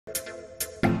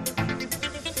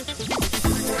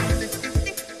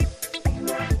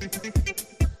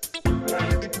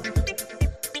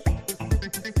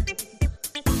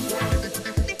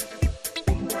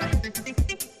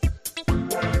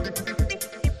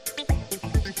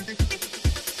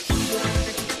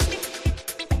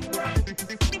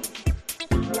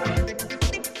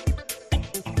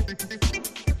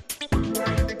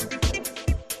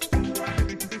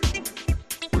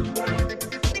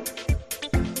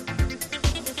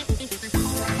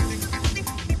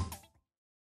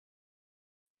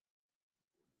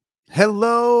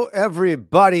Hello,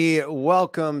 everybody.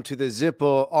 Welcome to the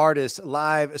Zippo Artist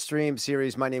Live Stream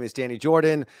Series. My name is Danny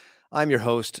Jordan. I'm your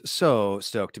host. So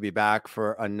stoked to be back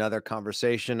for another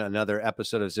conversation, another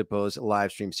episode of Zippo's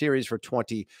live stream series for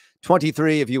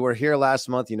 2023. If you were here last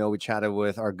month, you know we chatted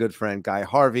with our good friend Guy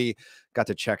Harvey, got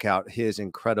to check out his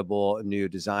incredible new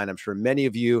design. I'm sure many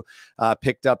of you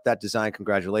picked up that design.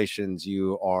 Congratulations.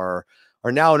 You are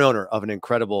now an owner of an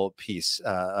incredible piece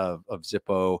of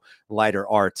Zippo lighter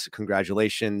art.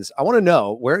 Congratulations. I want to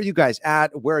know, where are you guys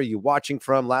at? Where are you watching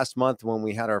from? Last month when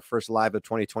we had our first live of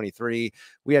 2023,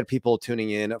 we had people tuning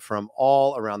in from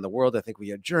all around the world. I think we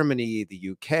had Germany,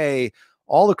 the UK,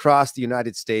 all across the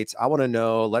United States. I want to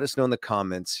know, let us know in the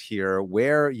comments here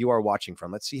where you are watching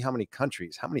from. Let's see how many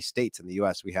countries, how many states in the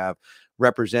US we have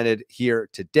represented here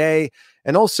today.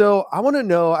 And also, I want to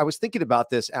know, I was thinking about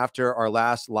this after our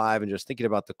last live and just thinking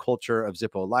about the culture of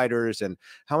Zippo lighters and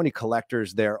how many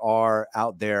collectors there are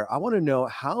out there. I want to know,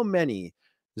 how many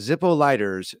Zippo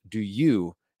lighters do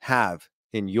you have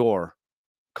in your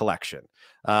collection?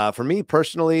 For me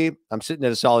personally, I'm sitting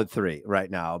at a solid 3 right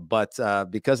now, but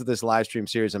because of this live stream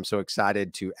series, I'm so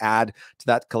excited to add to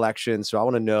that collection. So I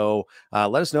want to know,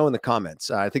 let us know in the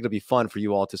comments. I think it'll be fun for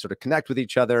you all to sort of connect with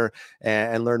each other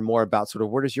and learn more about sort of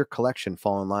where does your collection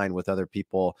fall in line with other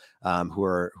people who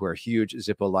are huge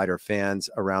Zippo lighter fans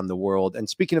around the world. And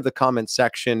speaking of the comment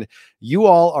section, you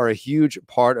all are a huge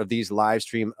part of these live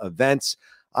stream events.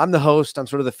 I'm the host. I'm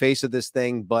sort of the face of this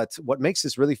thing. But what makes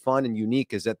this really fun and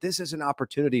unique is that this is an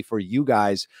opportunity for you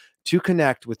guys to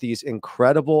connect with these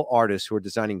incredible artists who are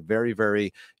designing very,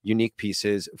 very unique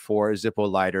pieces for Zippo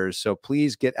lighters. So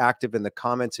please get active in the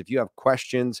comments. If you have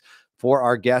questions for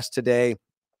our guest today,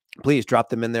 please drop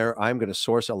them in there. I'm going to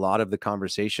source a lot of the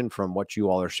conversation from what you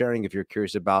all are sharing. If you're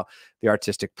curious about the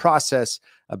artistic process,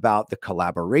 about the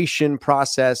collaboration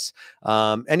process,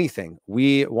 anything,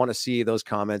 we want to see those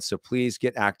comments. So please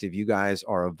get active. You guys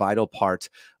are a vital part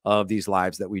of these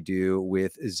lives that we do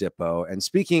with Zippo. And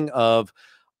speaking of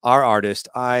our artist,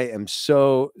 I am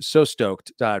so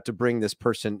stoked to bring this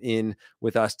person in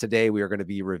with us today. We are going to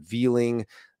be revealing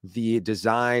the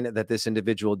design that this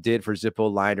individual did for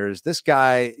Zippo lighters. This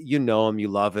guy, you know him, you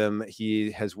love him. He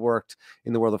has worked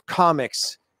in the world of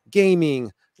comics,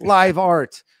 gaming, live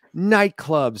art,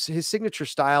 nightclubs. His signature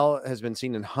style has been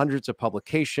seen in hundreds of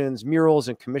publications, murals,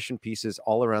 and commission pieces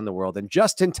all around the world. And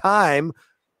just in time,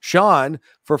 Sean,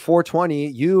 for 420,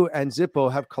 you and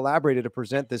Zippo have collaborated to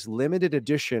present this limited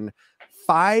edition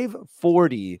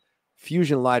 540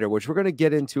 Fusion lighter, which we're going to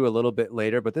get into a little bit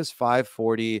later. But this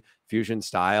 540 Fusion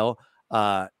style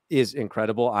is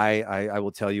incredible. I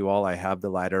will tell you all, I have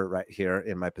the lighter right here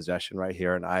in my possession right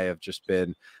here, and I have just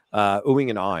been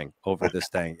oohing and awing over this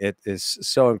thing. It is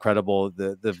so incredible.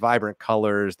 The vibrant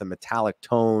colors, the metallic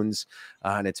tones,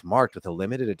 and it's marked with a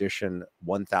limited edition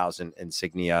 1000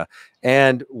 insignia.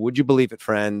 And would you believe it,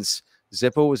 friends?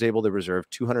 Zippo was able to reserve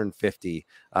 250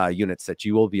 units that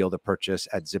you will be able to purchase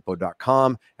at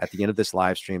Zippo.com at the end of this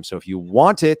live stream. So if you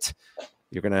want it,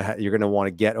 you're gonna want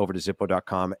to get over to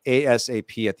Zippo.com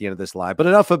ASAP at the end of this live. But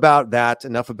enough about that.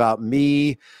 Enough about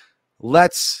me.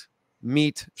 Let's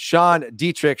meet Sean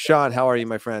Dietrich. Sean, how are you,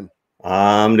 my friend?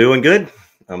 I'm doing good.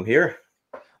 I'm here.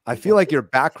 I feel like your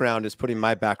background is putting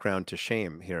my background to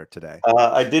shame here today.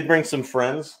 I did bring some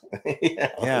friends.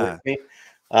 Yeah. With me.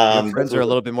 Your friends are a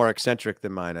little bit more eccentric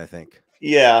than mine, I think.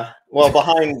 Yeah. Well,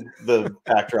 behind the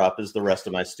backdrop is the rest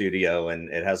of my studio, and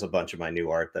it has a bunch of my new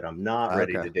art that I'm not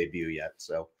ready to debut yet.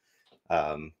 So,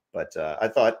 but I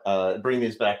thought bring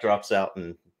these backdrops out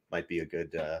and might be a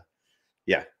good,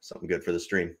 something good for the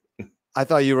stream. I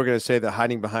thought you were going to say that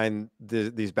hiding behind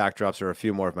these backdrops are a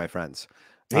few more of my friends.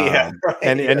 Yeah, right,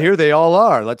 and here they all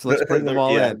are. Let's bring them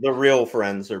all in. The real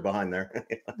friends are behind there.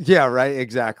 Yeah, right.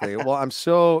 Exactly. Well, I'm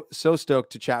so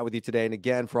stoked to chat with you today. And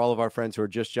again, for all of our friends who are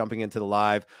just jumping into the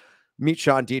live, meet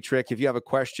Sean Dietrich. If you have a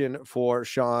question for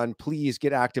Sean, please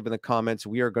get active in the comments.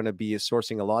 We are going to be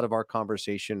sourcing a lot of our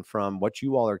conversation from what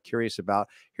you all are curious about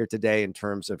here today in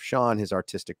terms of Sean, his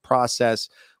artistic process,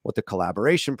 what the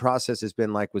collaboration process has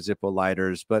been like with Zippo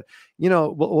lighters. But, you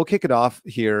know, we'll kick it off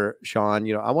here, Sean.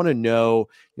 You know, I want to know,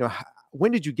 you know,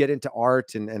 when did you get into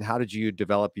art and how did you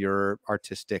develop your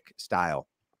artistic style?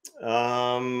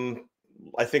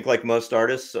 I think like most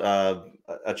artists, a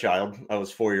child. I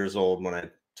was 4 years old when I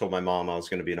told my mom I was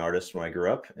going to be an artist when I grew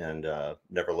up, and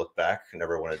never looked back.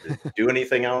 Never wanted to do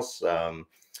anything else. You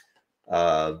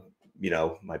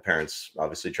know, my parents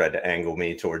obviously tried to angle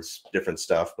me towards different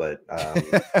stuff, but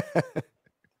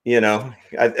you know,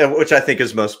 which I think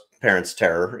is most parents'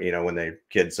 terror. You know, when their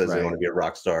kid says they want to be a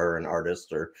rock star or an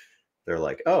artist or they're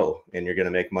like, oh, and you're going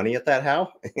to make money at that?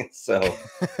 How? So,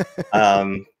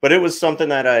 but it was something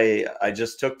that I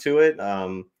just took to it.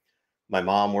 My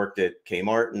mom worked at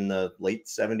Kmart in the late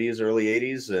 70s, early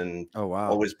 80s, and Oh, wow.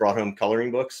 always brought home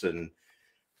coloring books. And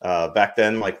back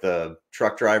then, like the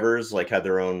truck drivers like had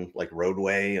their own like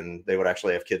roadway, and they would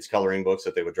actually have kids coloring books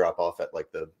that they would drop off at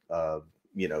like the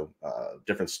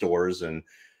different stores. And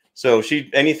so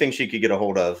anything she could get a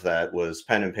hold of that was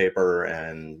pen and paper,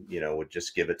 and would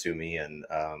just give it to me, and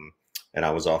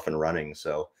I was off and running.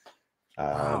 So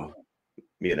Wow.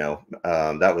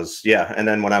 that was, yeah. And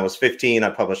then when I was 15, I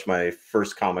published my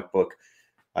first comic book.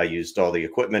 I used all the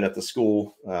equipment at the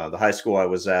school, the high school I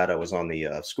was at. I was on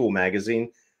the school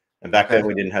magazine. And back then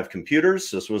we didn't have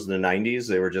computers. This was the 90s.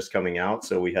 They were just coming out.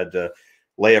 So we had to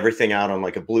lay everything out on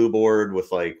like a blue board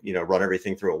with like, run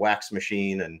everything through a wax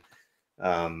machine. And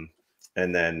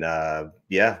then,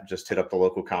 just hit up the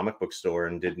local comic book store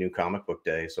and did New Comic Book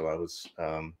Day. So I was,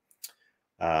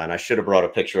 and I should have brought a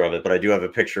picture of it, but I do have a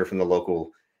picture from the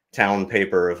local town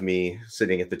paper of me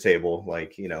sitting at the table,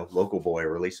 like, local boy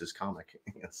releases comic.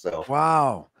 So,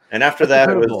 wow. And after That's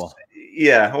that, incredible. it was,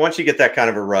 yeah, once you get that kind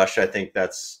of a rush, I think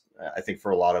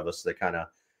for a lot of us, they kind of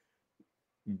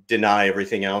deny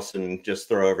everything else and just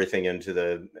throw everything into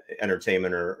the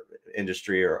entertainment or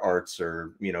industry or arts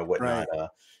or, whatnot. Right.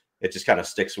 It just kind of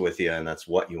sticks with you, and that's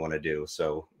what you want to do.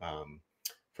 So from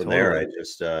Totally. there, I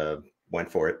just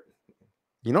went for it.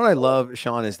 You know what I love,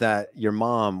 Sean, is that your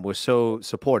mom was so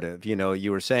supportive.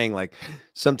 You were saying like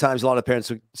sometimes a lot of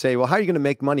parents would say, well, how are you going to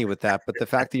make money with that? But the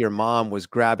fact that your mom was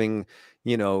grabbing,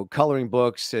 coloring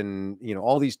books and,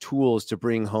 all these tools to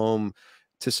bring home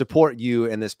to support you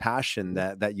and this passion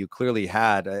that you clearly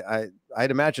had,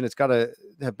 I'd imagine it's got to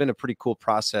have been a pretty cool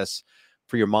process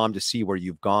for your mom to see where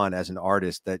you've gone as an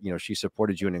artist, that, she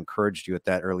supported you and encouraged you at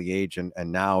that early age. And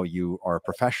now you are a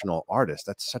professional artist.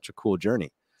 That's such a cool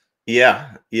journey.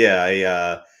 Yeah.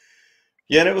 And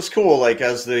it was cool. Like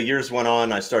as the years went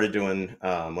on, I started doing,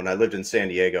 when I lived in San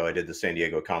Diego, I did the San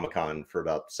Diego Comic-Con for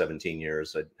about 17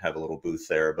 years. I'd have a little booth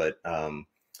there, but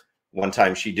one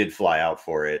time she did fly out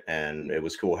for it, and it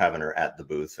was cool having her at the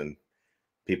booth, and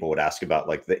people would ask about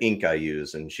like the ink I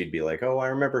use, and she'd be like, oh, I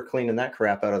remember cleaning that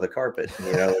crap out of the carpet,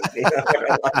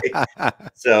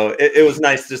 so it was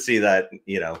nice to see that,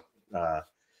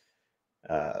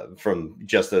 from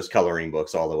just those coloring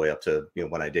books all the way up to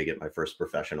when I did get my first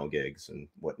professional gigs and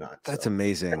whatnot. That's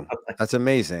amazing. That's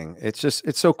amazing. It's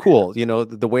so cool.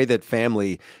 The way that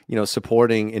family,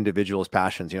 supporting individuals'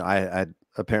 passions. I had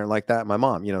a parent like that. My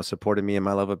mom, supported me in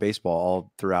my love of baseball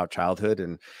all throughout childhood,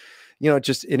 and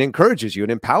it encourages you,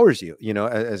 it empowers you,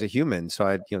 as a human. So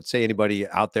I'd say anybody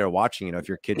out there watching, if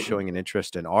your kid's showing an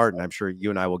interest in art, and I'm sure you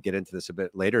and I will get into this a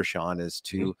bit later, Sean, is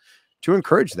to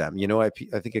encourage them. I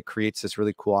think it creates this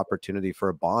really cool opportunity for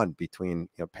a bond between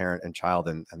parent and child,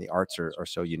 and the arts are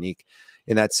so unique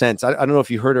in that sense. I don't know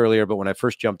if you heard earlier, but when I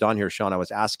first jumped on here, Sean, I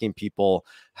was asking people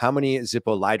how many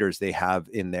Zippo lighters they have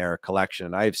in their collection.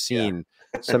 And I've seen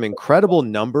some incredible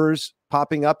numbers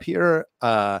popping up here.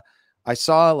 I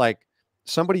saw like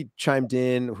somebody chimed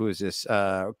in, who is this?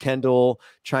 Kendall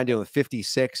chimed in with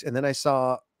 56. And then I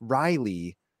saw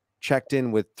Riley checked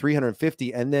in with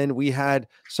 350. And then we had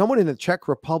someone in the Czech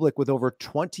Republic with over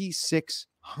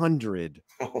 2,600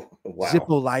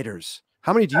 Zippo lighters.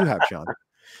 How many do you have, Sean?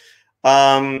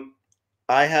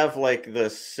 I have like the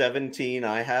 17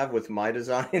 I have with my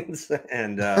designs,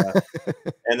 and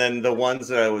and then the ones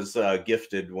that I was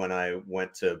gifted when I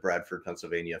went to Bradford,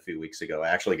 Pennsylvania a few weeks ago. I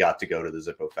actually got to go to the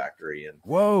Zippo factory, and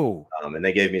and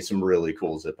they gave me some really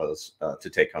cool Zippos to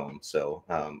take home. So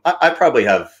I probably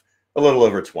have a little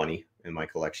over 20 in my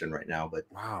collection right now, but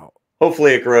wow,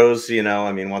 hopefully it grows.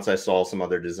 I mean, once I saw some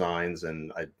other designs,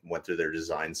 and I went through their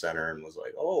design center and was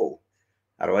like, oh,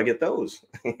 how do I get those?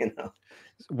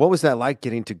 What was that like,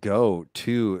 getting to go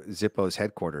to Zippo's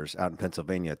headquarters out in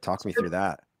Pennsylvania? Talk me through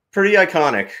that. Pretty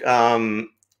iconic.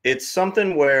 It's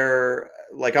something where,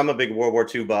 like, I'm a big World War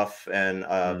II buff, and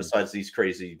besides these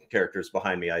crazy characters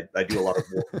behind me, I do a lot of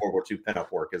World War II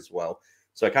pinup work as well.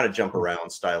 So I kind of jump around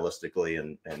stylistically,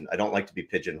 and I don't like to be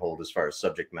pigeonholed as far as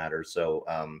subject matter. So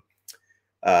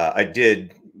I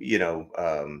did,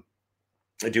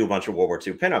 I do a bunch of World War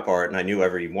II pinup art, and I knew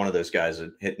every one of those guys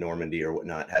that hit Normandy or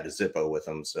whatnot had a Zippo with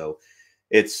them. So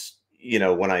it's,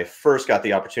 when I first got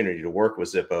the opportunity to work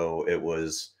with Zippo, it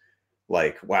was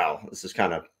like, wow, this is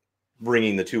kind of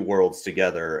bringing the two worlds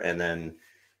together. And then,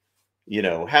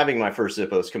 having my first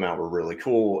Zippos come out were really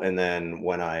cool. And then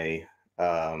when I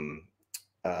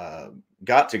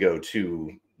got to go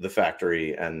to the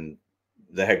factory and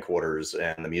the headquarters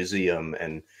and the museum,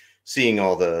 and seeing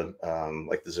all the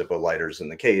like the Zippo lighters in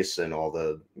the case and all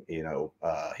the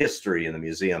history in the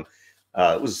museum,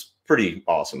 it was pretty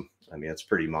awesome. I mean, it's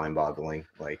pretty mind-boggling,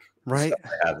 like the Right.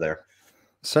 stuff they have there.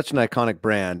 Such an iconic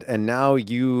brand, and now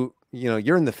you're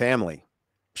in the family,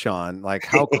 Sean. Like,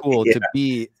 how cool Yeah. to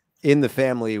be in the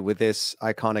family with this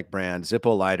iconic brand,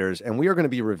 Zippo lighters, and we are going to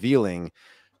be revealing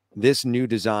this new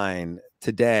design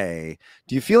today.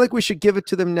 Do you feel like we should give it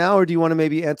to them now, or do you want to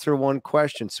maybe answer one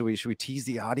question? Should we tease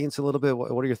the audience a little bit?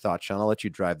 What are your thoughts, Sean? I'll let you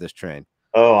drive this train.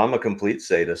 Oh, I'm a complete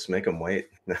sadist. Make them wait.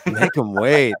 Make them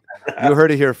wait. You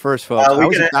heard it here first, folks. I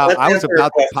was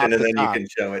about to pop and then the you top. can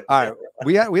show it. All right.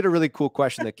 We had a really cool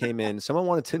question that came in. Someone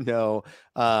wanted to know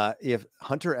if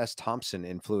Hunter S. Thompson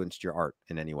influenced your art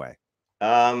in any way.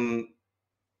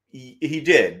 He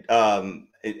did.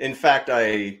 In fact,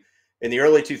 in the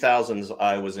early 2000s,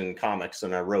 I was in comics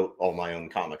and I wrote all my own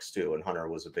comics too. And Hunter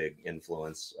was a big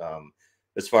influence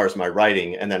as far as my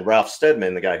writing. And then Ralph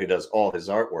Steadman, the guy who does all his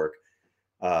artwork,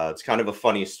 it's kind of a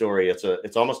funny story.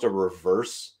 It's almost a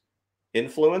reverse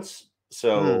influence.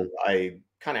 So I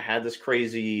kind of had this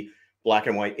crazy black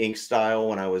and white ink style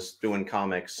when I was doing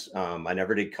comics. I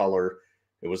never did color.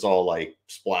 It was all like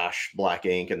splash black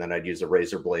ink, and then I'd use a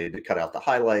razor blade to cut out the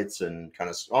highlights and kind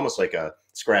of almost like a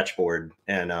scratch board.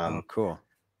 And cool.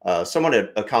 Someone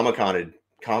at a Comic-Con had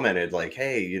commented like,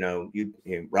 "Hey,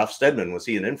 Ralph Steadman, was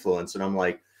he an influence?" And I'm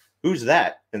like, "Who's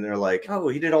that?" And they're like, "Oh,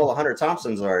 he did all of Hunter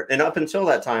Thompson's art." And up until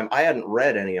that time, I hadn't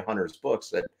read any of Hunter's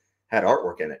books that had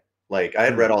artwork in it. Like I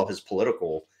had read all his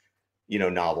political,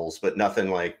 novels, but nothing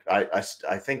like I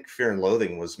think Fear and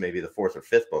Loathing was maybe the 4th or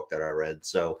 5th book that I read.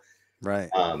 So right.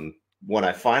 When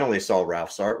I finally saw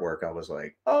Ralph's artwork, I was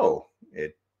like, oh,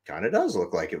 it kind of does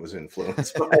look like it was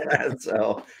influenced by that.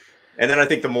 So, and then I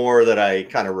think the more that I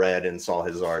kind of read and saw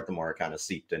his art, the more it kind of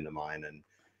seeped into mine. And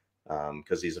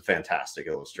because he's a fantastic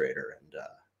illustrator. And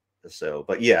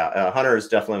but yeah, Hunter is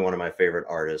definitely one of my favorite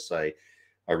artists. I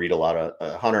read a lot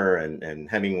of Hunter and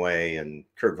Hemingway and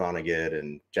Kurt Vonnegut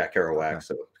and Jack Kerouac. Okay.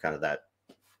 So kind of that,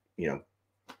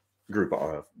 group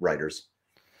of writers.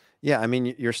 Yeah, I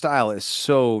mean, your style is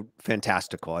so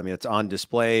fantastical. I mean, it's on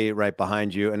display right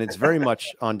behind you, and it's very much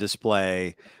on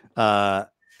display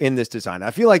in this design.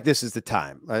 I feel like this is the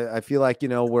time. I feel like,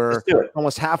 we're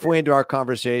almost halfway into our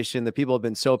conversation. The people have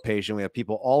been so patient. We have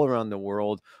people all around the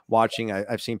world watching.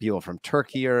 I've seen people from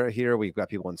Turkey are here. We've got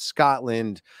people in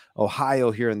Scotland, Ohio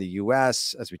here in the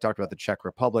U.S., as we talked about the Czech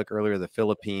Republic earlier, the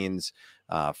Philippines,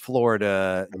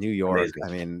 Florida, New York. Amazing. I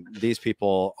mean, these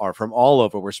people are from all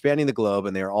over. We're spanning the globe,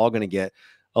 and they are all going to get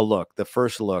a look, the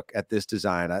first look at this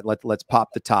design. Let's pop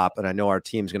the top, and I know our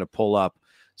team's going to pull up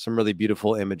some really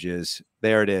beautiful images.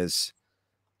 There it is.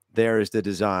 There is the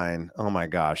design. Oh my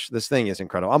gosh, this thing is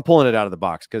incredible. I'm pulling it out of the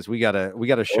box because we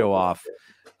gotta show off.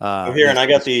 Here, and I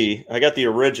got the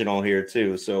original here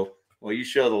too. So while you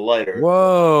show the lighter,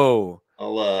 whoa,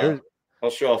 I'll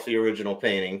show off the original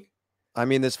painting. I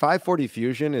mean, this 540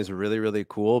 Fusion is really, really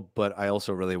cool, but I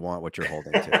also really want what you're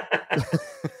holding too.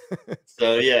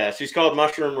 So yeah, she's called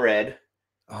Mushroom Red.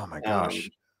 Oh my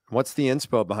gosh. What's the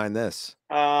inspo behind this?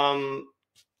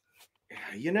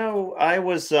 I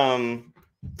was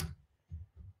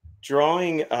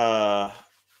drawing the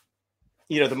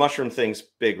mushroom thing's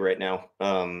big right now.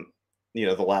 The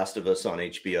Last of Us on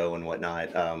HBO and whatnot,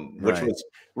 which was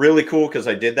really cool because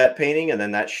I did that painting and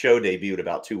then that show debuted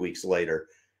about 2 weeks later.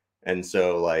 And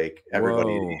so like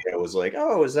everybody was like,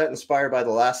 "Oh, is that inspired by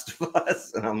The Last of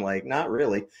Us?" And I'm like, not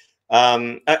really.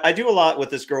 I do a lot with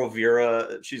this girl,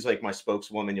 Vera. She's like my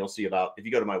spokeswoman. If you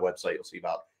go to my website, you'll see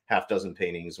about half dozen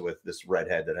paintings with this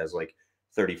redhead that has like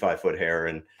 35-foot hair.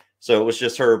 And so it was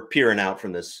just her peering out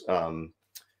from this kind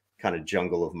of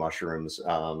jungle of mushrooms.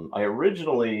 I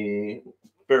originally,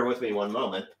 bear with me one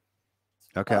moment.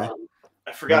 Okay.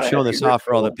 I forgot. I'm showing this off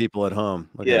for all the people at home.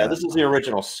 Yeah, this is the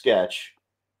original sketch.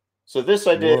 So this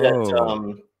I did at,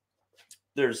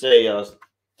 there's a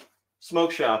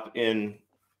smoke shop in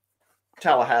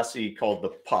Tallahassee called The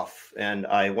Puff. And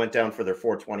I went down for their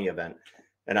 420 event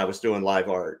and I was doing live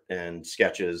art and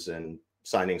sketches and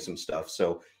signing some stuff.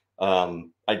 So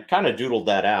I kind of doodled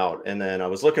that out. And then I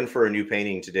was looking for a new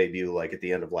painting to debut like at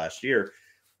the end of last year.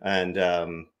 And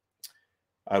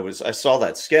I saw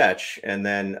that sketch, and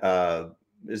then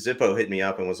Zippo hit me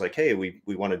up and was like, "Hey, we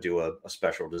want to do a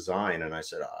special design." And I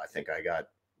said, "I think I got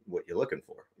what you're looking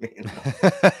for."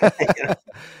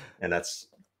 And that's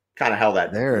kind of how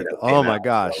that there. Oh my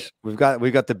gosh, so we've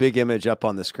got the big image up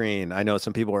on the screen. I know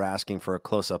some people were asking for a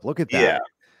close-up. Look at that. Yeah,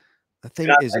 the thing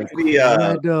is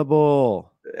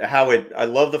incredible. I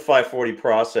love the 540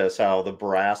 process, how the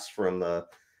brass from the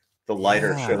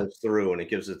lighter shows through, and it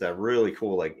gives it that really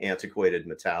cool, like antiquated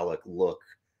metallic look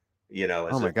you know,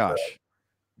 Oh as my if gosh.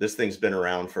 this thing's been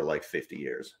around for like 50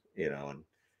 years, you know. And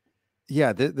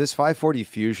Yeah, this 540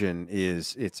 Fusion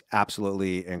it's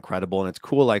absolutely incredible, and it's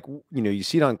cool. Like, you know, you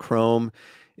see it on Chrome,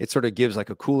 it sort of gives like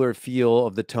a cooler feel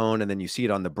of the tone, and then you see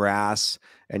it on the brass,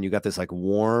 and you got this like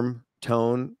warm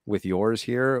tone with yours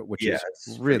here, which yeah, is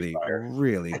it's pretty really, fire.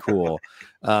 really cool.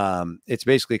 It's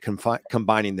basically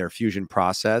combining their fusion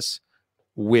process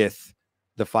with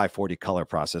the 540 color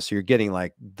process. So you're getting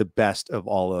like the best of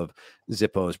all of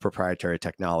Zippo's proprietary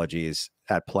technologies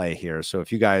at play here. So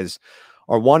if you guys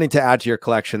are wanting to add to your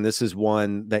collection, this is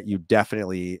one that you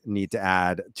definitely need to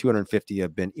add. 250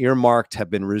 have been earmarked, have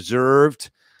been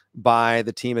reserved by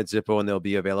the team at Zippo, and they'll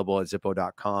be available at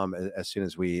zippo.com as soon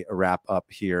as we wrap up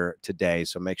here today.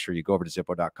 So make sure you go over to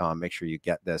zippo.com, make sure you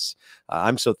get this.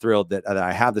 I'm so thrilled that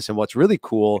I have this. And what's really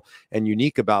cool and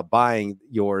unique about buying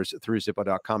yours through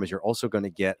zippo.com is you're also going to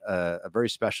get a very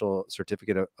special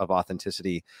certificate of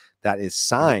authenticity that is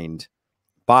signed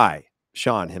by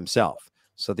Sean himself.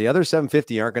 So the other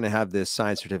 750 aren't going to have this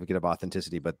signed certificate of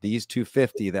authenticity, but these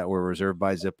 250 that were reserved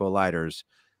by Zippo lighters,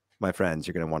 my friends,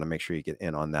 you're going to want to make sure you get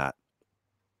in on that.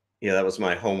 Yeah, that was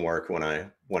my homework when I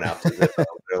went out to Zippo.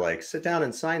 They're like, sit down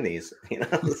and sign these, you know.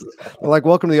 They're like,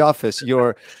 welcome to the office.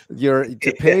 You're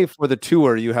to pay for the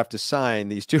tour, you have to sign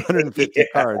these 250 Yeah,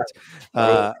 cards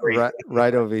totally.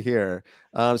 right over here.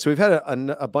 So we've had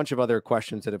a bunch of other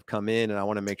questions that have come in, and I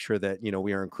want to make sure that, you know,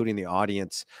 we are including the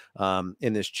audience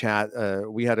in this chat.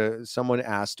 We had someone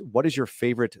asked, what is your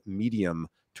favorite medium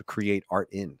to create art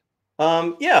in?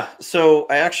 Yeah, so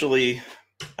I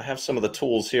have some of the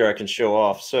tools here I can show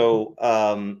off. So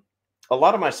a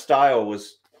lot of my style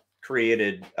was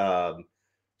created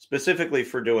specifically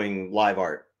for doing live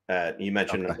art. You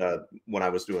mentioned Okay. when I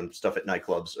was doing stuff at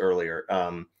nightclubs earlier.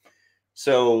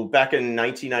 So back in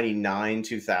 1999,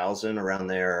 2000, around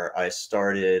there, I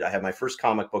had my first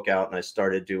comic book out, and I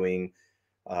started doing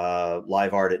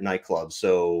live art at nightclubs.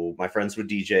 So my friends would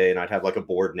DJ, and I'd have like a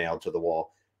board nailed to the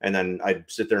wall, and then I'd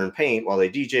sit there and paint while they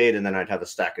DJ'd, and then I'd have a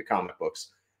stack of comic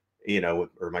books, you know,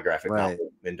 or my graphic Right.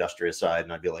 novel industrious side,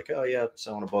 and I'd be like, oh yeah,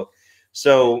 selling a book.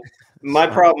 So my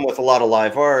Smart. problem with a lot of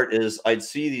live art is I'd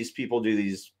see these people do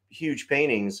these huge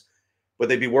paintings, but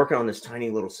they'd be working on this tiny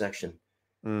little section.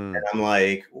 And Mm, I'm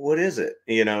like, what is it?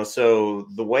 You know, so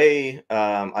the way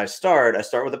I start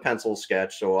with a pencil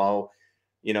sketch. So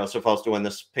so if I was doing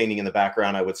this painting in the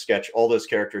background, I would sketch all those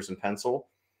characters in pencil.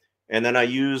 And then I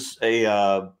use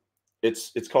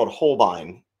it's called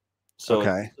Holbein. So this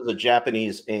okay. is a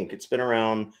Japanese ink. It's been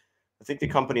around, I think the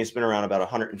company has been around about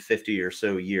 150 or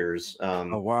so years.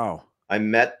 Oh, wow. I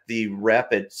met the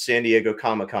rep at San Diego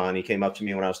Comic-Con. He came up to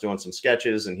me when I was doing some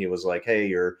sketches, and he was like,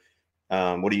 hey,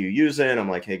 what are you using? I'm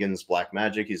like, Higgins Black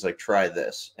Magic. He's like, try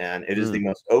this. And it is the Mm,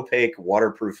 most opaque,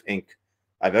 waterproof ink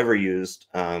I've ever used.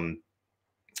 I'm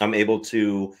able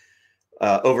to,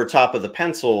 over top of the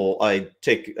pencil, I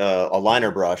take a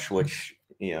liner brush, which,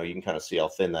 you know, you can kind of see how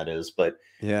thin that is. But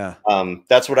yeah.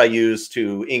 that's what I use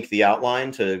to ink the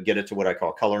outline to get it to what I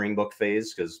call coloring book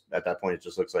phase. Because at that point, it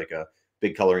just looks like a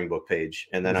big coloring book page.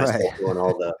 And then I Right. start doing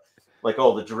all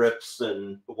the drips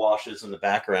and washes in the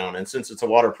background. And since it's a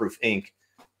waterproof ink,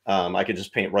 I can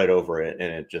just paint right over it,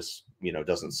 and it just, you know,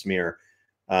 doesn't smear.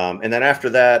 And then after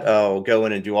that, I'll go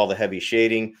in and do all the heavy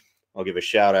shading. I'll give a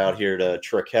shout out here to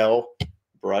Trekell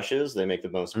brushes. They make the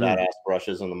most Mm, badass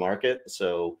brushes on the market.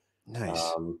 So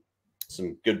nice. um,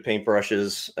 some good paint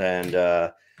brushes, and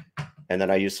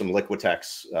then I use some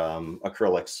Liquitex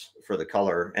acrylics for the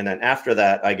color. And then after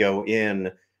that, I go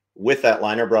in with that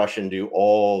liner brush and do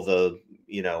all the,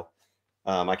 you know,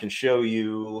 I can show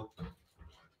you.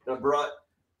 I brought,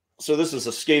 so this is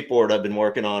a skateboard I've been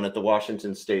working on at the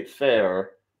Washington State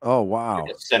Fair. Oh, Like wow.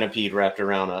 a centipede wrapped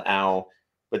around an owl.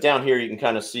 But down here you can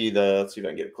kind of see let's see if I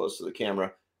can get it close to the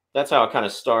camera. That's how it kind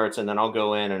of starts. And then I'll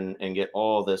go in and get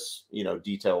all this, you know,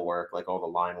 detail work, like all the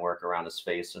line work around his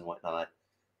face and whatnot.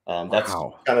 That's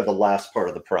Wow. kind of the last part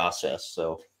of the process.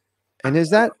 So And has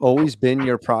that always been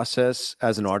your process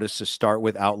as an artist to start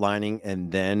with outlining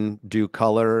and then do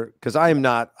color? Because I'm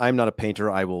not a painter.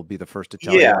 I will be the first to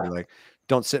tell you. yeah, I'll be like,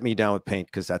 don't sit me down with paint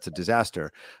because that's a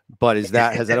disaster. But has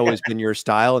that always been your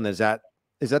style? And is that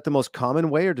the most common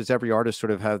way, or does every artist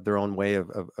sort of have their own way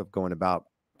of going about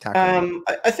tackling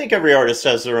it? I think every artist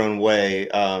has their own way.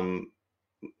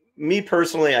 Me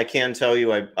personally, I can tell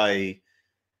you, I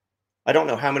don't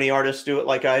know how many artists do it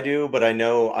like I do, but I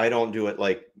know I don't do it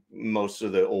like most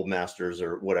of the old masters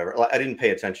or whatever. I didn't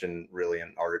pay attention really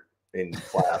in art in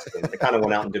class, and I kind of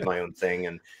went out and did my own thing.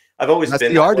 And I've always That's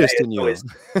been the that way. artist in you.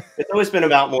 It's always been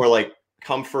about more like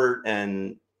comfort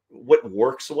and what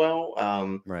works well.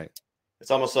 Right.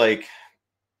 It's almost like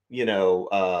you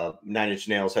know, 9 Inch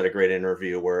Nails had a great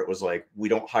interview where it was like, we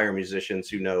don't hire musicians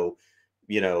who know,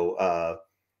 you know,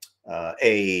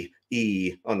 A,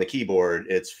 E on the keyboard.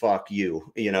 It's fuck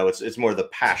you. You know, it's more the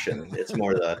passion. It's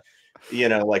more the, you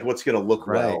know, like what's going to look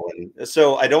well. And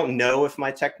so I don't know if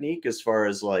my technique, as far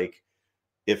as like,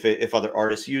 if other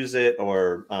artists use it,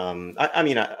 or I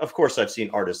mean, of course I've seen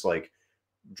artists like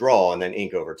draw and then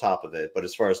ink over top of it, but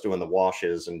as far as doing the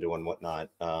washes and doing whatnot,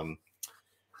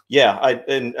 yeah,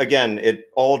 and again, it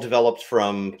all developed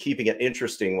from keeping it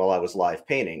interesting while I was live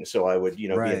painting. So I would, you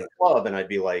know, be in a club and I'd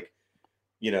be like,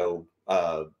 you know,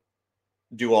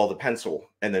 do all the pencil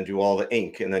and then do all the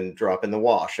ink and then drop in the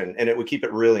wash, and it would keep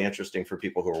it really interesting for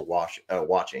people who are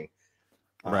watching.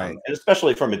 And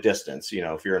especially from a distance, you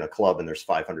know, if you're in a club and there's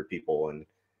 500 people and,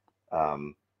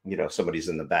 you know, somebody's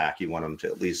in the back, you want them to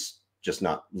at least just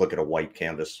not look at a white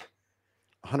canvas.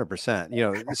 100%.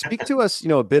 You know, speak to us, you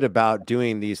know, a bit about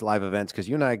doing these live events, because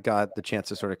you and I got the chance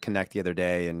to sort of connect the other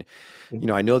day. And, you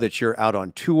know, I know that you're out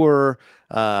on tour,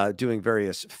 doing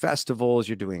various festivals.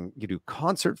 You do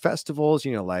concert festivals,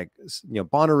 you know, like, you know,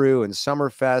 Bonnaroo and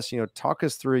Summerfest. You know, talk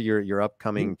us through your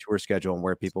upcoming tour schedule and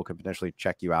where people can potentially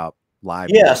check you out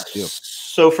live. Yes.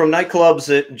 So from nightclubs,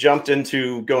 it jumped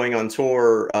into going on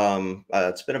tour.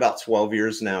 It's been about 12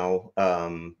 years now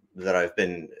that I've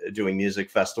been doing music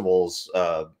festivals.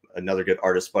 Another good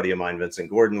artist buddy of mine,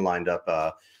 Vincent Gordon, lined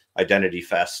up Identity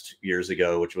Fest years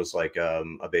ago, which was like a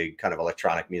big kind of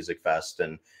electronic music fest.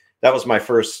 And that was my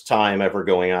first time ever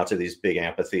going out to these big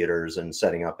amphitheaters and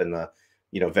setting up in the,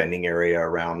 you know, vending area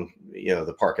around, you know,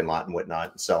 the parking lot and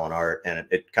whatnot, and selling art. And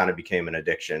it kind of became an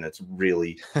addiction. It's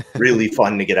really, really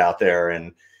fun to get out there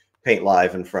and paint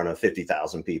live in front of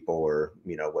 50,000 people or,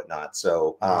 you know, whatnot.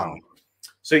 So,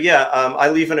 so yeah, I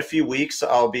leave in a few weeks.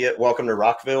 I'll be at Welcome to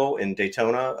Rockville in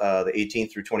Daytona, the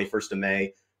 18th through 21st of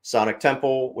May. Sonic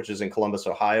Temple, which is in Columbus,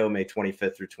 Ohio, May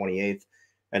 25th through 28th.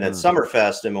 And then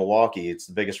Summerfest in Milwaukee. It's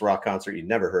the biggest rock concert you'd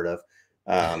never heard of.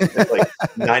 It's like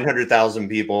 900,000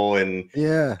 people, and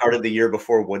started the year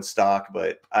before Woodstock,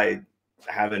 but I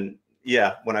haven't.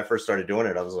 Yeah, when I first started doing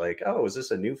it, I was like, "Oh, is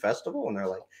this a new festival?" And they're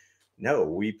like, "No,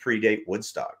 we predate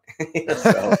Woodstock."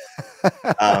 So,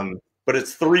 but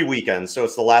it's 3 weekends, so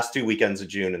it's the last 2 weekends of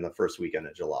June and the first weekend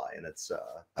of July, and it's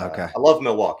I love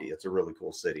Milwaukee. It's a really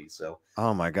cool city. So,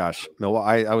 oh my gosh,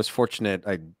 Milwaukee! I was fortunate.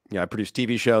 I produced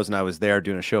TV shows, and I was there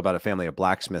doing a show about a family of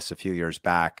blacksmiths a few years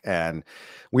back, and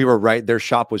we were their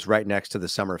shop was right next to the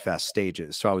Summerfest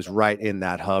stages, so I was right in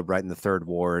that hub, right in the Third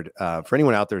Ward. For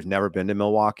anyone out there who's never been to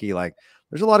Milwaukee, like,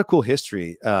 there's a lot of cool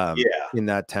history in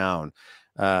that town.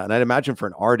 And I'd imagine for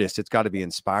an artist, it's got to be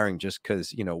inspiring, just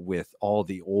because, you know, with all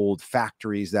the old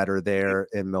factories that are there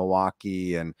in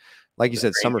Milwaukee, and like you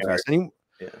said, Summerfest.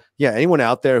 Anyone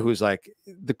out there who's like,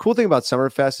 the cool thing about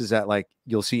Summerfest is that, like,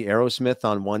 you'll see Aerosmith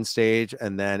on one stage,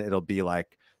 and then it'll be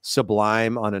like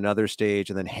Sublime on another stage,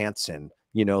 and then Hanson,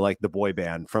 you know, like the boy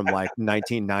band from like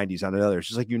 1990s on another. It's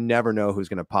just like, you never know who's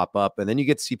going to pop up. And then you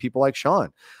get to see people like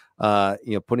Sean,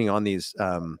 you know, putting on these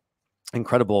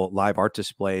incredible live art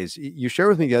displays. You shared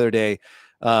with me the other day,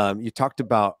 you talked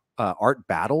about art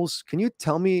battles. Can you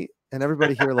tell me and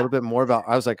everybody here a little bit more about?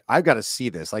 I was like, I've got to see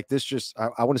this. Like, this just,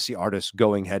 I want to see artists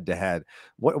going head to head.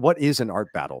 What is an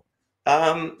art battle?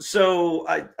 So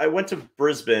I went to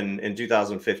Brisbane in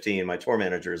 2015. My tour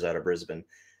manager is out of Brisbane,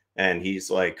 and he's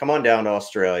like, "Come on down to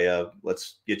Australia.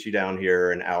 Let's get you down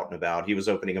here and out and about." He was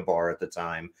opening a bar at the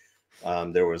time.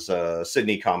 There was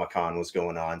Sydney Comic-Con was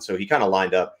going on, so he kind of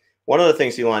lined up. One of the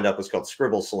things he lined up was called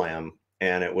Scribble Slam,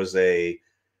 and it was an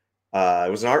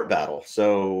art battle.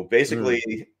 So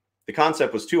basically, the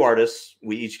concept was 2 artists.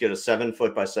 We each get a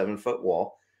 7-foot by 7-foot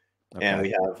wall, and we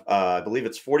have, I believe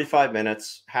it's 45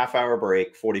 minutes, half-hour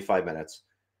break, 45 minutes,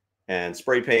 and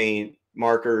spray paint,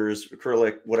 markers,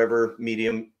 acrylic, whatever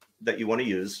medium that you want to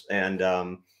use. And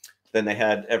then they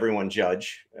had everyone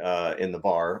judge in the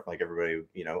bar, like everybody,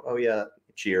 you know, oh yeah,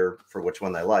 cheer for which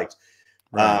one they liked.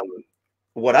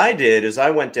 What I did is I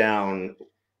went down.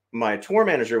 My tour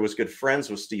manager was good friends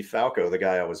with Steve Falco, the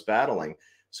guy I was battling.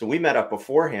 So we met up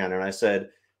beforehand, and I said,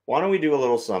 "Why don't we do a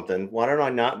little something? Why don't I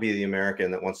not be the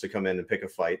American that wants to come in and pick a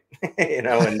fight?" You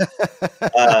know, and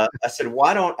I said,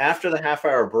 "Why don't, after the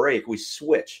half-hour break, we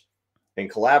switch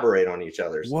and collaborate on each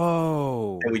other's?"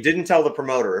 Whoa! And we didn't tell the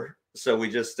promoter, so we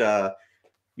just,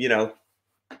 you know,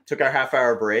 took our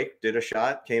half-hour break, did a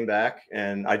shot, came back,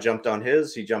 and I jumped on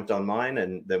his, he jumped on mine,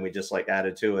 and then we just like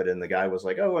added to it. And the guy was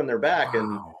like, "Oh, and they're back,"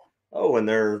 and oh, and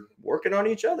they're working on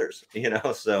each other's, you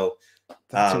know. So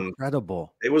that's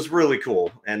incredible. It was really cool.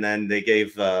 And then they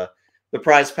gave the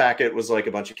prize packet was like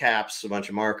a bunch of caps, a bunch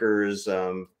of markers,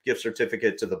 gift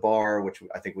certificate to the bar, which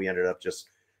I think we ended up just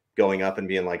going up and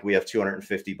being like, we have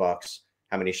 $250.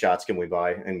 How many shots can we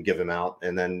buy, and give them out?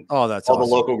 And then that's all awesome. the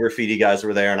local graffiti guys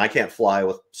were there, and I can't fly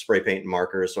with spray paint and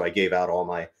markers, so I gave out all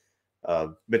my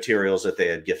materials that they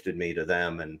had gifted me to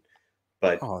them.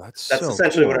 But that's so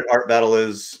essentially cool. What an art battle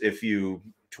is if you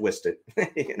twist it.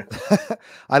 You know?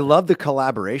 I love the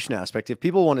collaboration aspect. If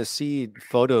people want to see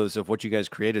photos of what you guys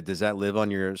created, does that live on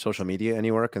your social media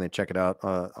anywhere? Can they check it out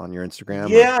on your Instagram?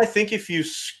 Yeah, I think if you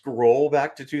scroll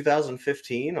back to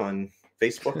 2015 on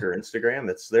Facebook or Instagram,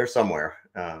 it's there somewhere.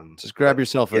 Just grab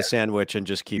yourself a sandwich and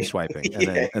just keep swiping,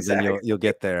 and then you'll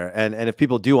get there. And if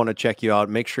people do want to check you out,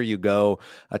 make sure you go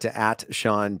to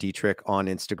 @Sean Dietrich on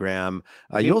Instagram.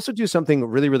 You also do something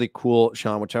really, really cool,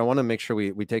 Sean, which I want to make sure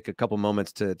we take a couple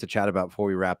moments to chat about before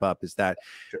we wrap up, is that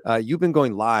you've been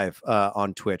going live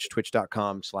on Twitch,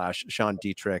 twitch.com/Sean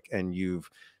Dietrich, and you've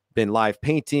been live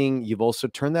painting. You've also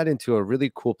turned that into a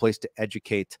really cool place to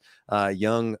educate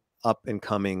young up and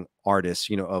coming artists,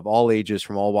 of all ages,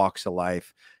 from all walks of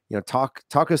life.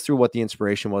 Talk us through what the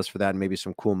inspiration was for that, and maybe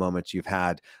some cool moments you've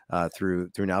had through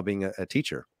now being a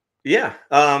teacher. Yeah.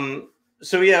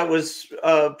 So yeah, it was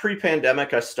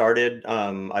pre-pandemic. I started.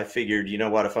 I figured, you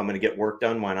know what, if I'm going to get work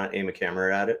done, why not aim a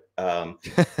camera at it?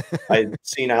 I'd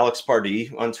seen Alex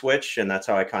Pardee on Twitch, and that's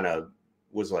how I kind of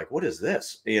was like, what is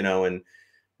this? And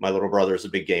my little brother is a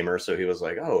big gamer, so he was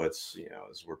like, oh, it's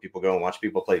where people go and watch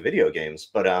people play video games.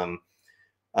 But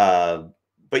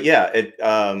yeah, it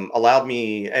allowed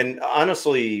me, and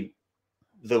honestly,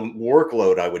 the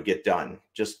workload I would get done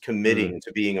just committing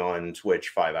to being on Twitch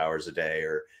 5 hours a day,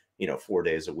 or 4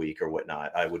 days a week or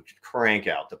whatnot, I would crank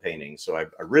out the painting. So I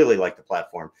really like the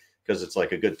platform because it's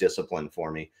like a good discipline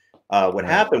for me. What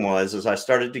happened was I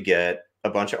started to get a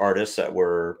bunch of artists that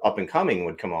were up and coming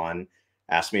would come on,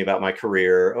 ask me about my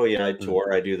career. Oh yeah, I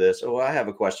tour, I do this. Oh, I have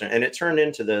a question. And it turned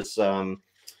into this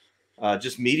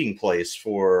just meeting place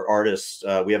for artists.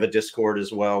 We have a Discord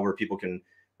as well where people can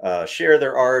share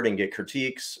their art and get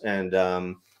critiques. And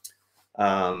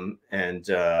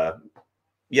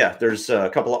yeah, there's a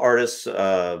couple of artists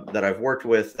that I've worked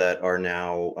with that are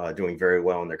now doing very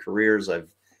well in their careers.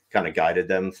 I've kind of guided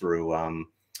them through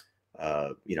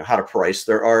how to price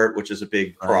their art, which is a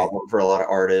big problem for a lot of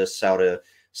artists, how to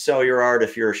sell your art.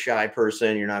 If you're a shy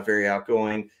person, you're not very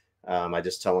outgoing, I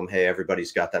just tell them, hey,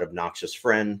 everybody's got that obnoxious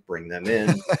friend, bring them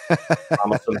in,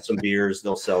 promise them some beers,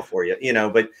 they'll sell for you,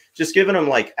 but just giving them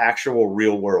like actual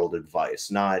real world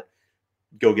advice, not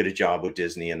go get a job with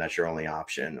Disney and that's your only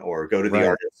option, or go to the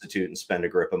Art Institute and spend a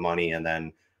grip of money and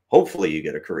then hopefully you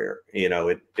get a career.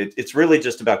 It's really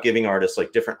just about giving artists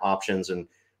like different options and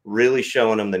really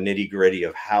showing them the nitty gritty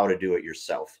of how to do it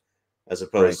yourself, as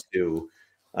opposed to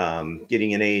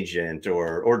getting an agent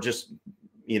or just,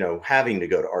 having to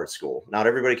go to art school. Not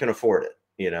everybody can afford it,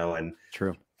 and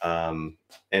true. And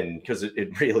because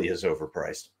it really is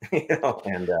overpriced,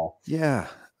 and yeah.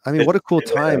 I mean, what a cool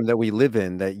time that we live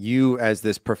in, that you, as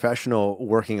this professional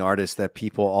working artist, that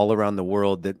people all around the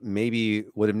world that maybe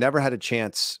would have never had a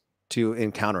chance to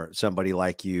encounter somebody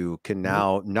like you can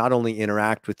now not only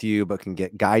interact with you, but can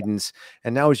get guidance.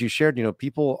 And now, as you shared,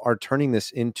 people are turning this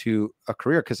into a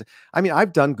career. Because I mean,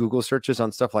 I've done Google searches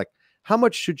on stuff like, how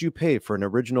much should you pay for an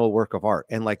original work of art?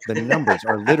 And like the numbers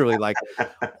are literally like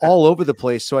all over the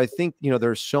place. So I think,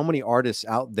 there's so many artists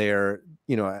out there.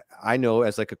 I know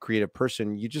as like a creative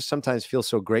person, you just sometimes feel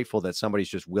so grateful that somebody's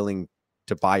just willing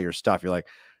to buy your stuff. You're like,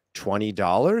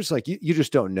 $20? Like you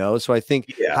just don't know. So I think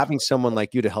having someone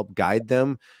like you to help guide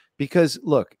them, because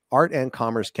look, art and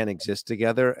commerce can exist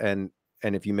together. And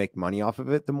if you make money off of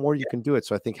it, the more you can do it.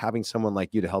 So I think having someone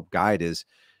like you to help guide is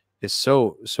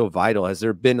so vital. Has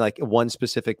there been like one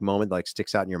specific moment like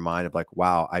sticks out in your mind of like,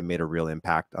 wow, I made a real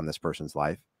impact on this person's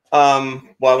life? Well,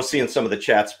 I was seeing some of the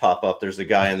chats pop up. There's a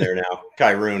guy in there now,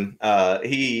 Kyroon.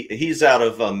 He's out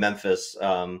of Memphis.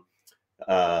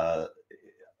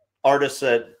 Artists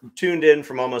that tuned in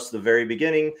from almost the very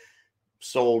beginning,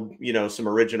 sold, some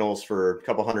originals for a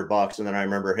couple $100. And then I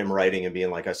remember him writing and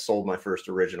being like, I sold my first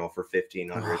original for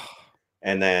 $1,500.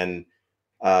 And then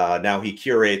now he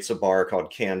curates a bar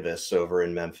called Canvas over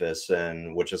in Memphis,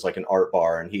 and which is like an art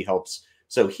bar, and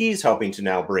he's helping to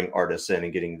now bring artists in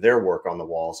and getting their work on the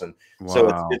walls. And so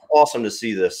it's awesome to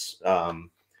see this.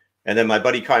 And then my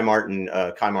buddy Kai Martin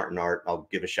Art, I'll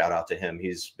give a shout out to him.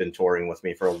 He's been touring with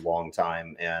me for a long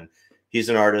time, and he's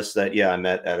an artist that I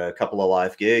met at a couple of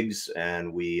live gigs,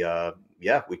 and I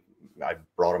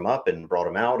brought him up and brought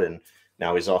him out, and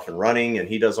now he's off and running, and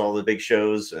he does all the big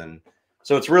shows. And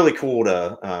so it's really cool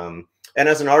to and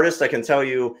as an artist, I can tell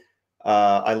you,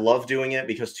 I love doing it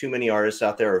because too many artists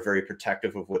out there are very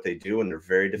protective of what they do, and they're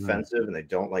very defensive, and they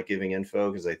don't like giving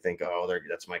info because they think, oh,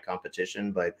 that's my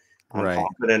competition. But I'm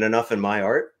confident enough in my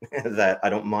art that I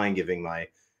don't mind giving my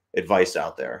advice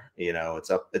out there. You know, it's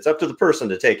up to the person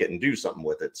to take it and do something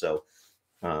with it. So,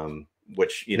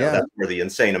 which, you know, that's where the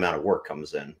insane amount of work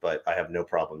comes in. But I have no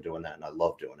problem doing that, and I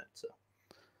love doing it. So.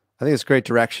 I think it's great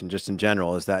direction just in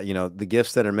general, is that, you know, the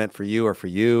gifts that are meant for you are for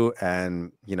you,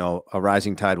 and, you know, a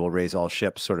rising tide will raise all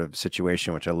ships sort of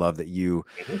situation, which I love that you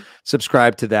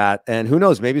subscribe to that. And who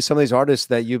knows, maybe some of these artists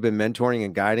that you've been mentoring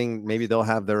and guiding, maybe they'll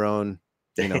have their own,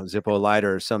 you know, Zippo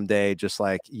lighter someday, just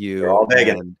like you. They're all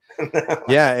begging.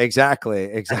 Yeah,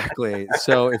 exactly.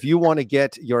 So if you want to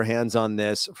get your hands on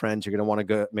this, friends, you're going to want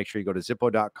to make sure you go to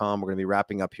Zippo.com. We're going to be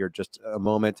wrapping up here just a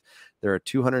moment. There are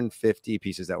 250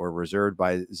 pieces that were reserved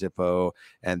by Zippo,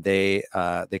 and they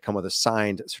come with a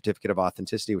signed certificate of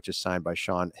authenticity, which is signed by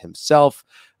Sean himself.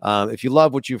 If you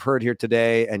love what you've heard here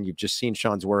today and you've just seen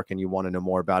Sean's work and you want to know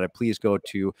more about it, please go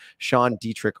to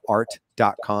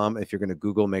SeanDietrichArt.com. If you're going to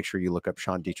Google, make sure you look up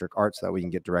Sean Dietrich Art so that we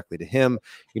can get directly to him.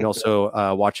 You can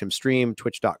also watch him stream,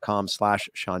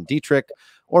 twitch.com/Sean Dietrich,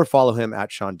 or follow him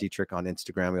at Sean Dietrich on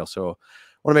Instagram. We also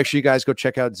want to make sure you guys go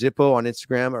check out Zippo on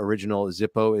Instagram. Original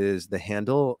Zippo is the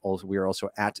handle. Also, we are also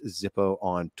at Zippo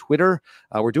on Twitter.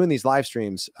 We're doing these live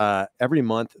streams every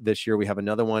month this year. We have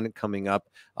another one coming up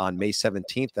on May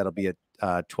 17th. That'll be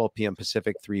at 12 p.m.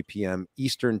 Pacific, 3 p.m.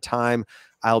 Eastern time.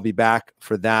 I'll be back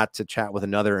for that to chat with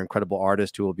another incredible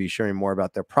artist who will be sharing more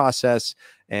about their process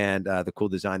and the cool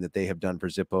design that they have done for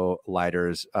Zippo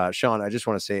lighters. Sean, I just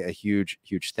want to say a huge,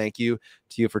 huge thank you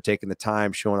to you for taking the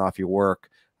time, showing off your work.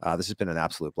 This has been an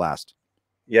absolute blast.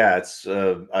 Yeah, it's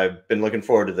I've been looking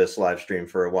forward to this live stream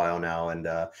for a while now, and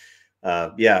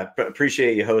yeah,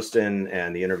 appreciate you hosting,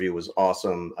 and the interview was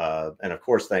awesome. And of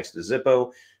course, thanks to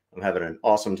Zippo. I'm having an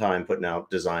awesome time putting out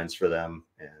designs for them,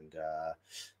 and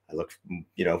I look,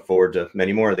 you know, forward to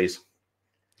many more of these.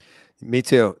 Me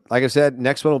too. Like I said,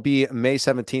 next one will be May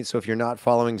 17th. So if you're not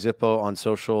following Zippo on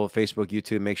social, Facebook,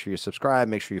 YouTube, make sure you subscribe,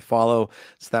 make sure you follow.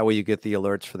 So that way you get the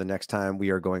alerts for the next time we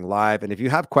are going live. And if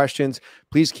you have questions,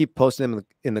 please keep posting them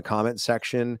in the comment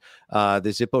section. The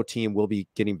Zippo team will be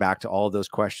getting back to all of those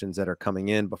questions that are coming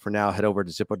in. But for now, head over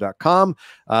to Zippo.com.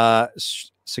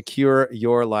 Secure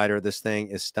your lighter. This thing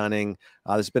is stunning.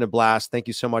 This has been a blast. Thank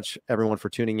you so much, everyone, for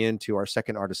tuning in to our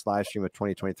second artist live stream of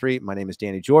 2023. My name is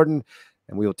Danny Jordan,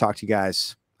 and we will talk to you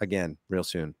guys again real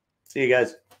soon. See you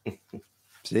guys.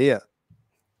 See ya.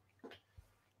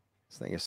 This thing is